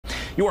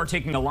You are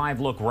taking a live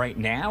look right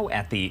now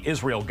at the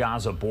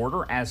Israel-Gaza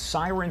border as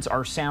sirens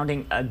are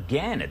sounding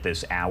again at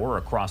this hour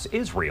across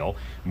Israel.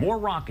 More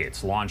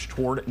rockets launched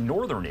toward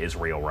northern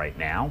Israel right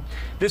now.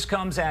 This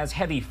comes as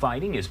heavy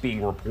fighting is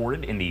being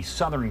reported in the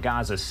southern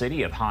Gaza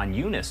city of Han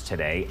Yunis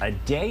today, a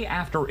day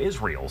after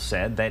Israel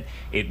said that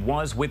it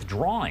was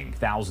withdrawing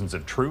thousands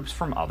of troops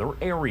from other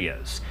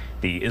areas.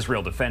 The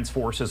Israel Defense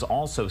Forces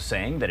also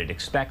saying that it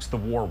expects the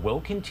war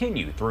will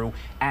continue through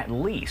at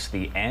least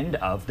the end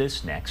of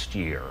this next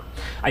year.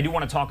 I do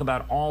want to talk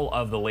about all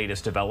of the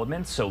latest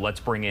developments, so let's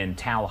bring in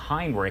Tal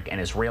Heinrich, an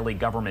Israeli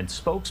government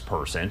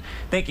spokesperson.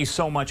 Thank you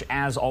so much,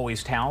 as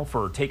always, Tal,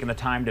 for taking the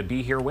time to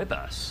be here with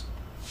us.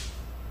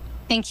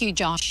 Thank you,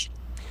 Josh.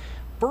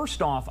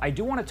 First off, I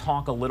do want to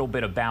talk a little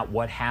bit about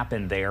what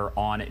happened there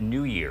on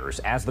New Year's.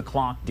 As the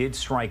clock did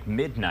strike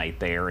midnight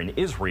there in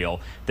Israel,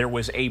 there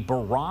was a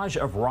barrage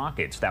of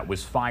rockets that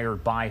was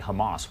fired by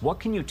Hamas. What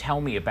can you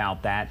tell me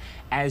about that?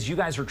 As you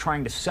guys are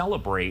trying to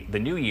celebrate the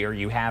New Year,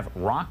 you have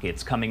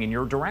rockets coming in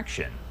your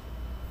direction.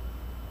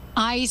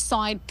 I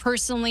saw it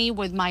personally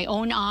with my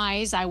own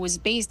eyes. I was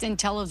based in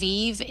Tel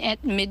Aviv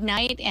at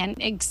midnight, and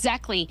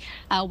exactly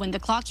when the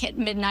clock hit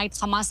midnight,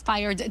 Hamas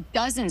fired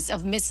dozens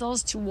of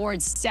missiles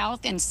towards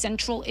south and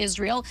central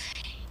Israel.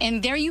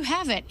 And there you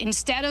have it.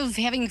 Instead of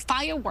having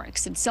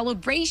fireworks and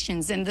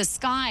celebrations in the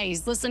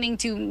skies, listening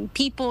to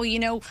people,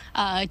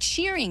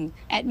 cheering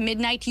at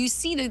midnight, you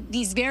see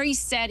these very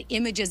sad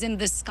images in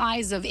the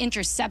skies of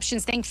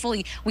interceptions.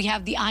 Thankfully, we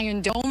have the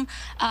Iron Dome,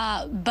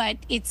 but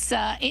it's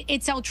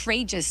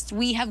outrageous.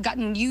 We have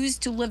gotten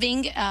used to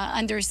living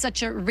under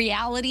such a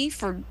reality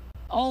for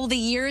all the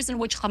years in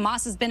which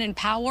Hamas has been in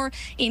power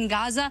in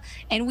Gaza,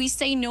 and we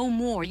say no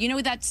more. You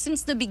know that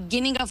since the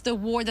beginning of the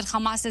war that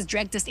Hamas has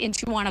dragged us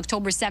into on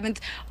October 7th,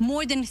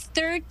 more than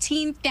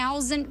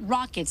 13,000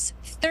 rockets,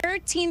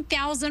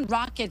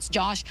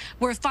 Josh,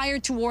 were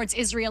fired towards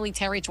Israeli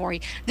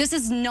territory. This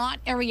is not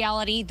a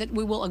reality that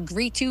we will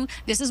agree to.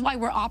 This is why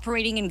we're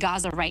operating in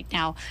Gaza right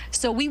now.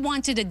 So we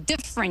wanted a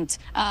different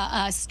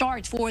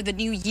start for the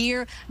new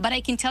year, but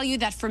I can tell you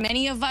that for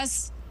many of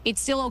us, it's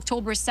still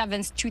October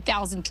 7th,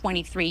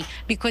 2023,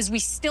 because we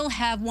still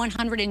have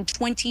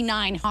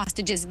 129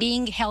 hostages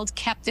being held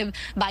captive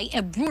by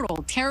a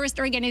brutal terrorist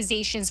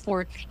organizations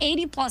for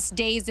 80+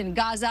 days in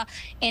Gaza.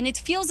 And it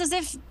feels as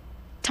if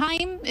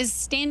time is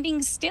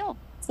standing still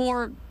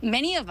for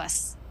many of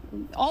us.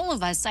 All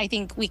of us, I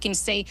think we can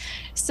say.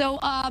 So,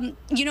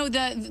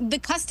 the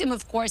custom,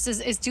 of course,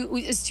 is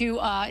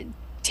to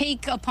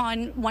take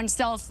upon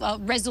oneself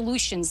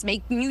resolutions,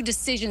 make new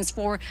decisions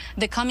for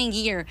the coming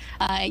year.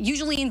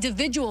 Usually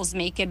individuals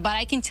make it, but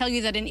I can tell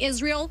you that in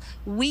Israel,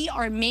 we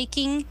are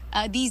making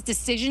these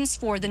decisions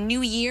for the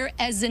new year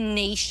as a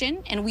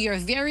nation, and we are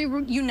very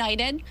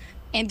united,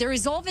 and the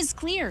resolve is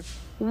clear.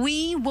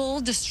 We will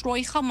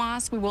destroy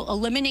Hamas, we will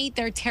eliminate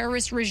their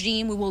terrorist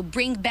regime, we will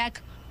bring back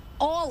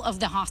all of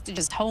the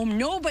hostages home,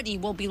 nobody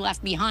will be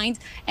left behind,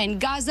 and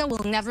Gaza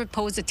will never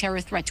pose a terror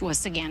threat to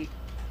us again.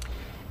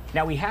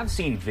 Now, we have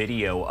seen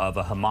video of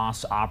a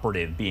Hamas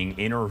operative being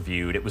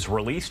interviewed. It was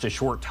released a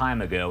short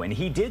time ago, and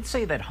he did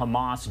say that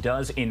Hamas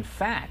does, in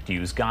fact,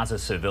 use Gaza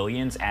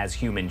civilians as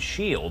human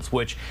shields,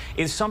 which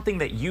is something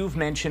that you've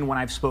mentioned when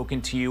I've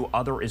spoken to you.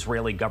 Other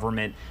Israeli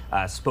government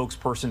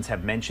spokespersons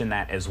have mentioned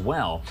that as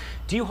well.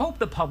 Do you hope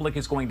the public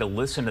is going to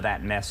listen to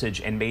that message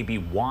and maybe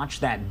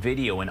watch that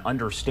video and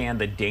understand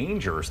the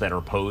dangers that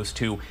are posed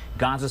to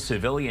Gaza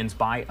civilians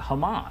by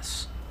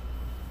Hamas?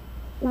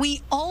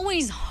 We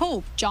always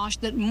hope, Josh,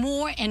 that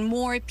more and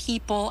more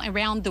people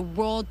around the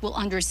world will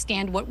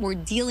understand what we're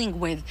dealing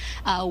with.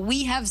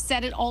 We have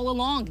said it all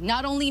along,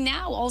 not only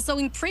now, also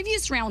in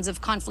previous rounds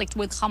of conflict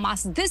with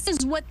Hamas. This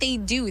is what they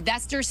do.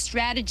 That's their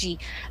strategy.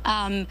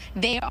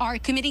 They are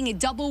committing a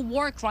double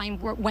war crime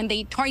when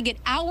they target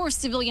our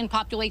civilian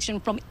population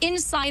from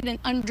inside and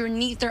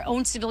underneath their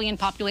own civilian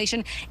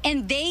population.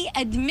 And they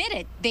admit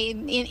it.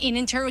 In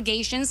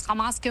interrogations,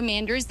 Hamas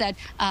commanders that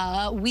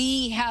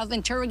we have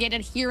interrogated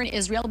here in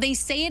Israel, they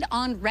say it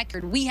on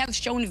record. We have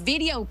shown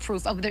video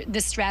proof of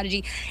this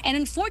strategy. And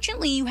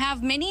unfortunately, you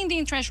have many in the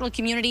international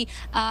community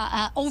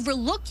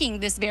overlooking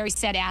this very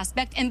sad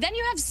aspect. And then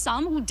you have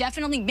some who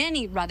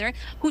many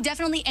who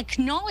definitely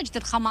acknowledge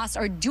that Hamas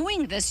are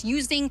doing this,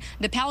 using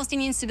the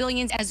Palestinian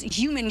civilians as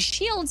human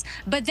shields.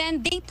 But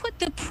then they put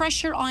the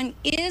pressure on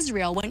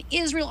Israel when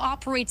Israel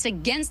operates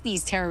against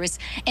these terrorists.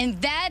 And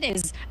that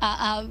is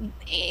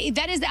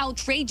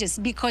outrageous,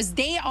 because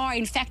they are,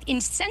 in fact,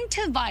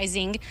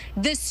 incentivizing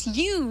this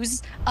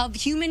use of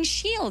human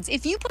shields.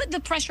 If you put the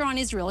pressure on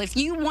Israel, if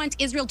you want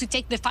Israel to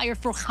take the fire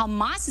for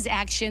Hamas's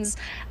actions,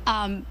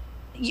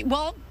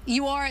 well,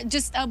 you are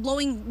just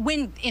blowing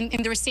wind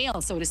in their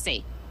sails, so to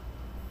say.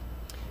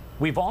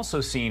 We've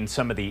also seen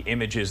some of the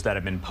images that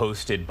have been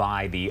posted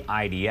by the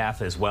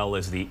IDF as well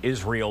as the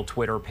Israel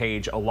Twitter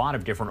page. A lot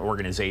of different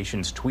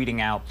organizations tweeting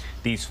out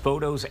these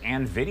photos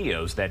and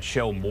videos that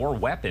show more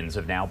weapons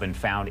have now been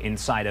found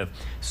inside of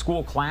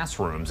school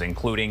classrooms,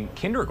 including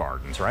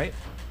kindergartens, right?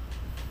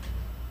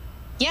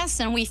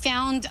 Yes, and we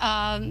found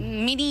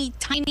mini,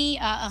 tiny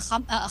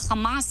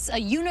Hamas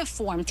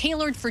uniform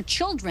tailored for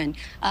children,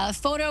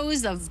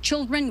 photos of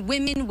children,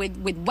 women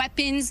with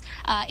weapons.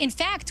 In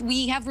fact,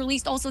 we have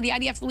released also, the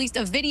IDF released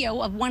a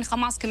video of one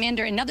Hamas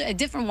commander, a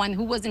different one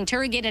who was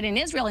interrogated in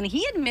Israel, and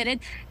he admitted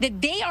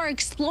that they are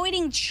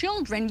exploiting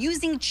children,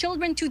 using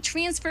children to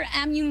transfer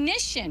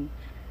ammunition.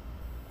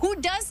 Who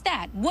does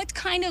that? What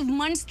kind of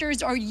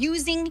monsters are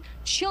using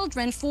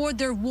children for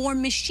their war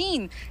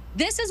machine?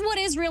 This is what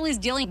Israel is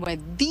dealing with.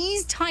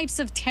 These types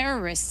of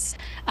terrorists.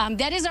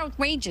 That is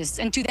outrageous.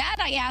 And to that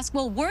I ask,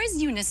 well, where is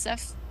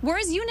UNICEF? Where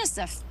is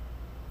UNICEF?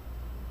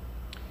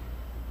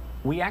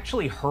 We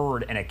actually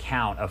heard an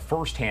account, a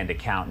firsthand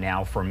account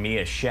now from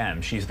Mia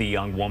Shem. She's the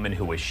young woman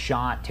who was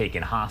shot,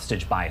 taken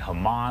hostage by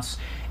Hamas.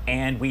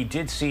 And we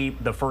did see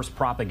the first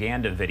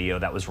propaganda video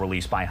that was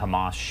released by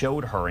Hamas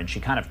showed her, and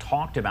she kind of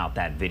talked about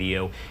that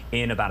video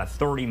in about a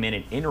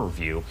 30-minute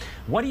interview.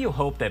 What do you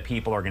hope that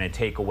people are going to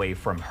take away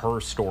from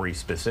her story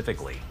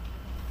specifically?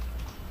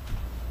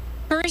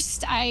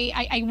 First,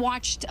 I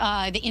watched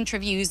the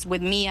interviews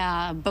with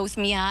Mia. Both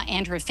Mia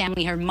and her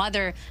family, her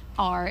mother,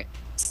 are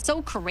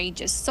so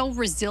courageous, so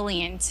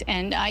resilient.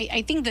 And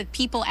I think that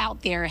people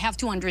out there have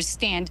to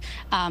understand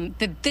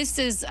that this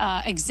is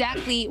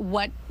exactly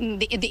what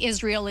the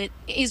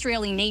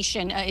Israeli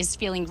nation is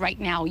feeling right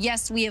now.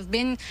 Yes, we have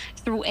been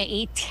through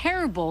a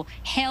terrible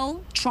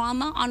hell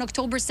trauma on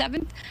October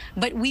 7th,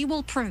 but we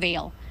will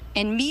prevail.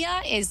 And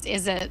Mia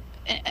is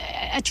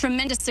a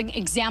tremendous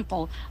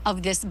example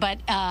of this. But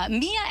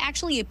Mia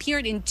actually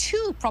appeared in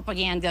 2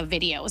 propaganda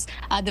videos.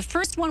 The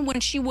first one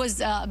when she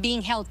was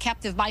being held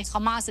captive by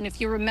Hamas, and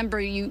if you remember,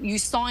 you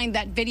saw in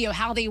that video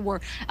how they were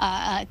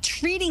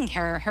treating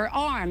her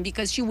arm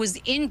because she was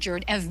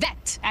injured. A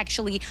vet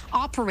actually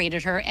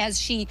operated her, as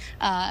she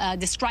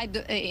described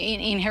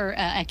in her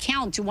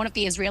account to one of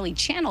the Israeli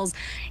channels.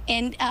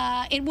 And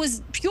it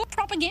was pure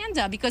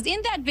propaganda, because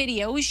in that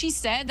video she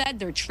said that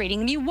they're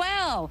treating me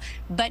well.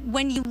 But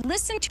when you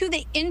listen to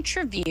the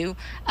interview,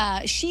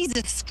 she's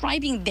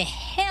describing the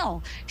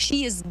hell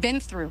she has been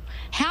through,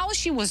 how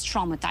she was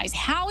traumatized,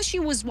 how she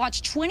was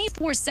watched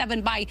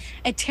 24/7 by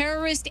a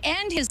terrorist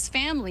and his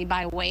family,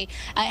 by the way,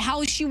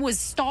 how she was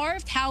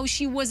starved, how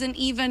she wasn't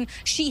even,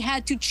 she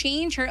had to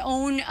change her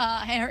own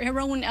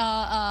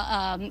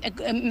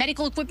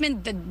medical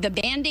equipment, the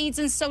band-aids,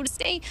 and so to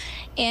say.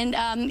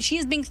 And she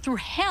has been through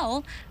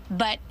hell,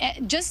 but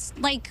just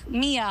like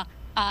Mia,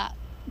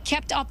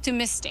 kept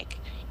optimistic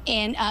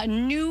and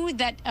knew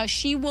that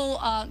she will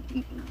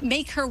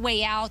make her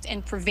way out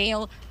and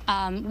prevail.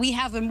 We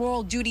have a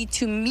moral duty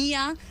to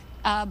Mia,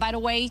 by the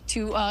way,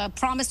 to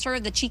promise her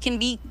that she can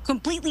be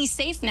completely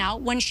safe now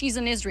when she's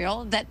in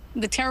Israel, that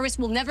the terrorists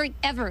will never,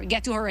 ever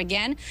get to her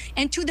again.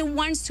 And to the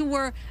ones who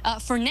were,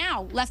 for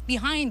now, left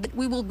behind, that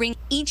we will bring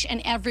each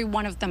and every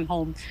one of them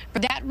home. For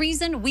that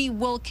reason, we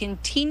will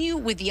continue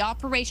with the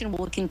operation,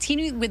 we'll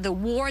continue with the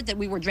war that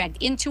we were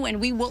dragged into,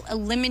 and we will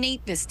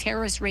eliminate this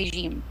terrorist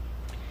regime.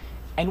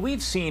 And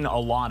we've seen a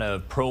lot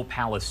of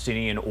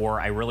pro-Palestinian, or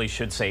I really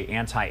should say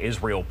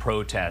anti-Israel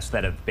protests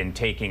that have been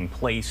taking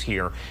place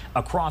here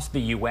across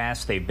the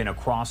U.S. They've been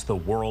across the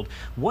world.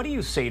 What do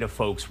you say to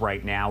folks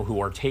right now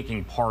who are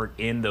taking part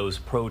in those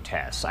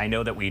protests? I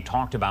know that we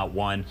talked about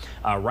one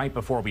right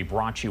before we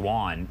brought you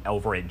on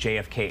over at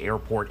JFK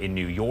Airport in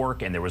New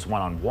York, and there was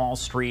one on Wall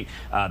Street,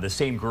 the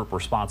same group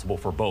responsible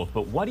for both.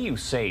 But what do you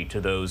say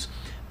to those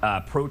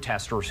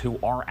protesters who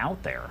are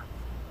out there?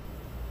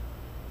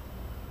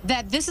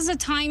 That this is a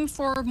time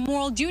for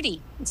moral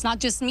duty. It's not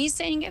just me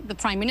saying it. The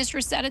Prime Minister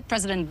said it.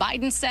 President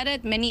Biden said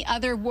it. Many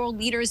other world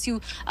leaders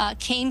who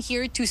came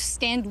here to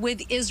stand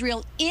with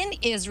Israel in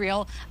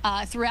Israel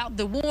throughout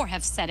the war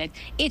have said it.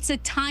 It's a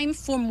time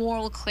for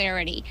moral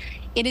clarity.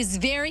 It is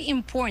very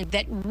important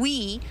that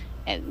we,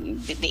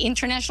 the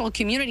international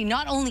community,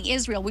 not only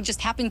Israel, we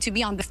just happen to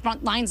be on the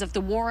front lines of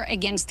the war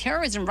against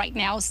terrorism right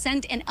now,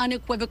 send an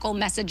unequivocal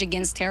message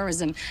against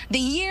terrorism. The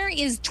year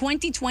is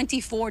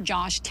 2024,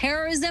 Josh.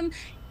 Terrorism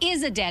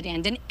is a dead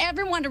end, and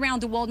everyone around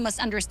the world must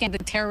understand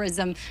that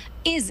terrorism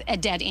is a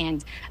dead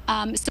end.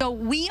 So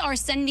we are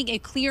sending a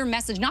clear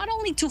message, not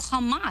only to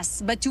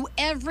Hamas, but to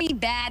every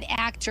bad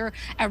actor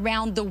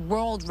around the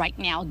world right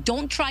now.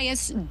 Don't try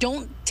us,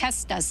 don't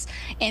test us.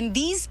 And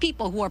these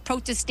people who are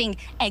protesting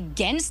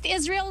against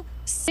Israel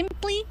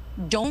simply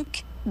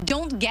don't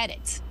get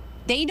it.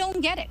 They don't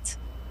get it.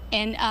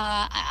 And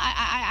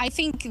I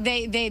think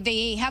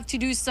they have to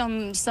do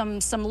some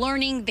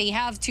learning. They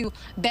have to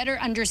better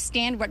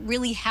understand what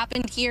really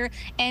happened here.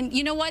 And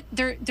you know what?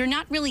 They're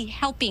not really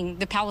helping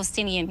the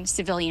Palestinian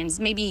civilians.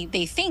 Maybe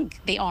they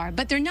think they are,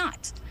 but they're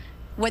not.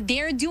 What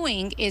they're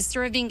doing is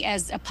serving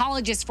as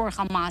apologists for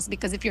Hamas,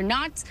 because if you're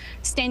not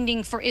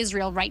standing for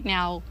Israel right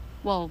now,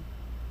 well,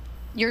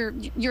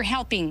 you're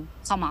helping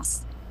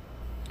Hamas.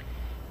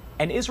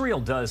 And Israel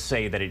does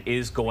say that it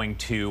is going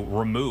to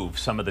remove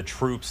some of the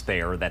troops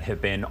there that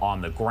have been on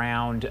the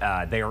ground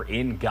there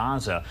in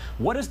Gaza.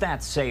 What does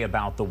that say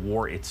about the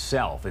war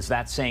itself? Is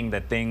that saying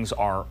that things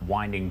are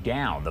winding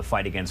down? The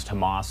fight against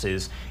Hamas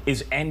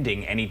is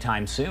ending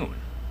anytime soon?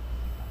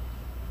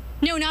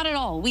 No, not at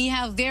all. We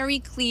have very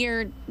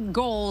clear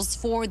goals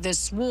for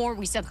this war.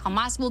 We said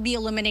Hamas will be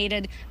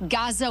eliminated,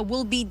 Gaza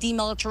will be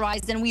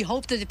demilitarized, and we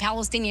hope that the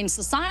Palestinian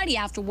society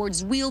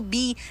afterwards will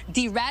be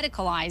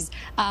de-radicalized.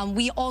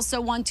 We also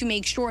want to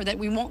make sure that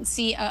we won't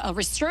see a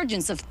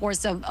resurgence, of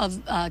course,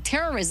 of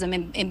terrorism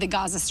in the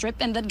Gaza Strip,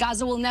 and that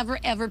Gaza will never,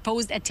 ever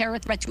pose a terror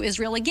threat to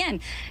Israel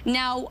again.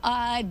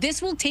 Now,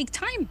 this will take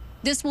time.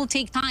 This will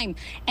take time.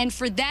 And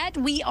for that,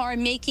 we are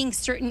making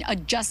certain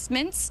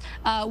adjustments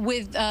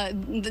with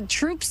the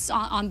troops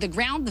on the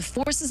ground, the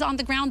forces on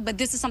the ground. But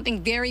this is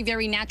something very,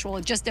 very natural.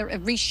 It's just a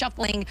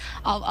reshuffling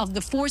of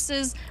the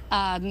forces,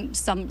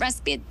 some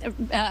respite,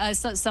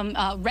 some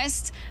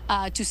rest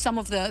to some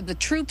of the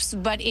troops.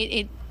 But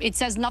it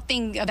says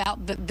nothing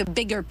about the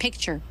bigger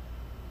picture.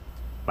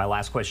 My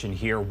last question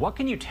here, what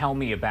can you tell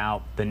me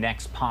about the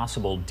next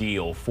possible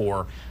deal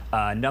for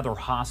another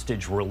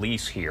hostage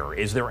release here?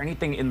 Is there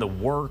anything in the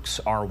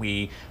works? Are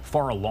we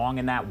far along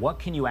in that? What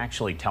can you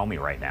actually tell me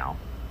right now?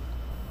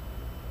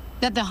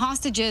 That the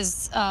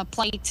hostages'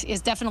 plight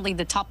is definitely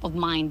the top of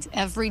mind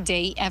every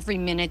day, every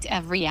minute,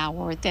 every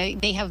hour.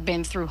 They have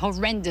been through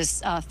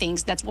horrendous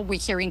things. That's what we're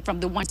hearing from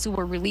the ones who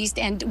were released,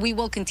 and we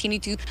will continue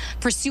to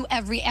pursue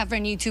every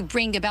avenue to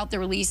bring about the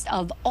release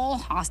of all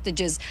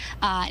hostages.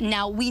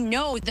 Now, we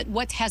know that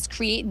what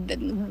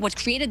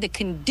created the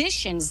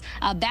conditions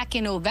back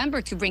in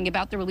November to bring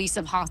about the release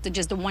of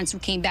hostages, the ones who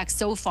came back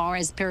so far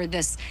as per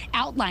this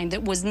outline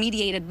that was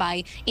mediated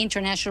by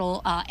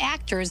international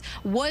actors,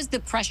 was the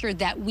pressure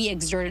that we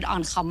exerted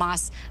on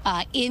Hamas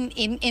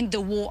in the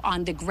war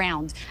on the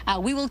ground.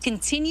 We will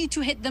continue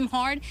to hit them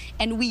hard,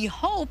 and we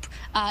hope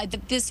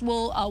that this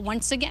will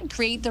once again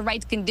create the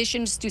right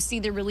conditions to see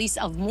the release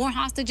of more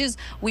hostages.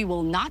 We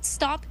will not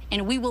stop,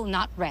 and we will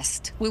not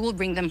rest. We will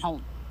bring them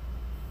home.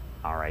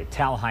 All right,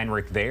 Tal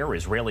Heinrich there,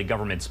 Israeli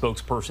government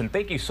spokesperson.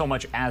 Thank you so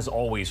much, as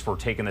always, for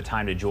taking the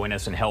time to join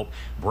us and help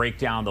break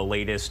down the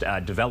latest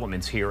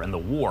developments here in the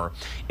war.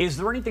 Is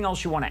there anything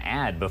else you want to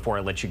add before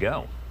I let you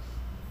go?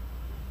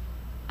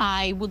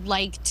 I would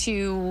like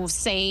to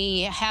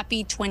say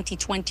happy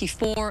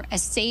 2024, a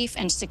safe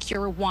and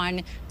secure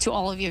one to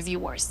all of your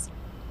viewers.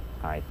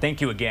 All right. Thank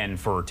you again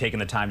for taking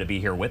the time to be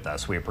here with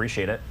us. We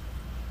appreciate it.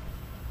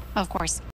 Of course.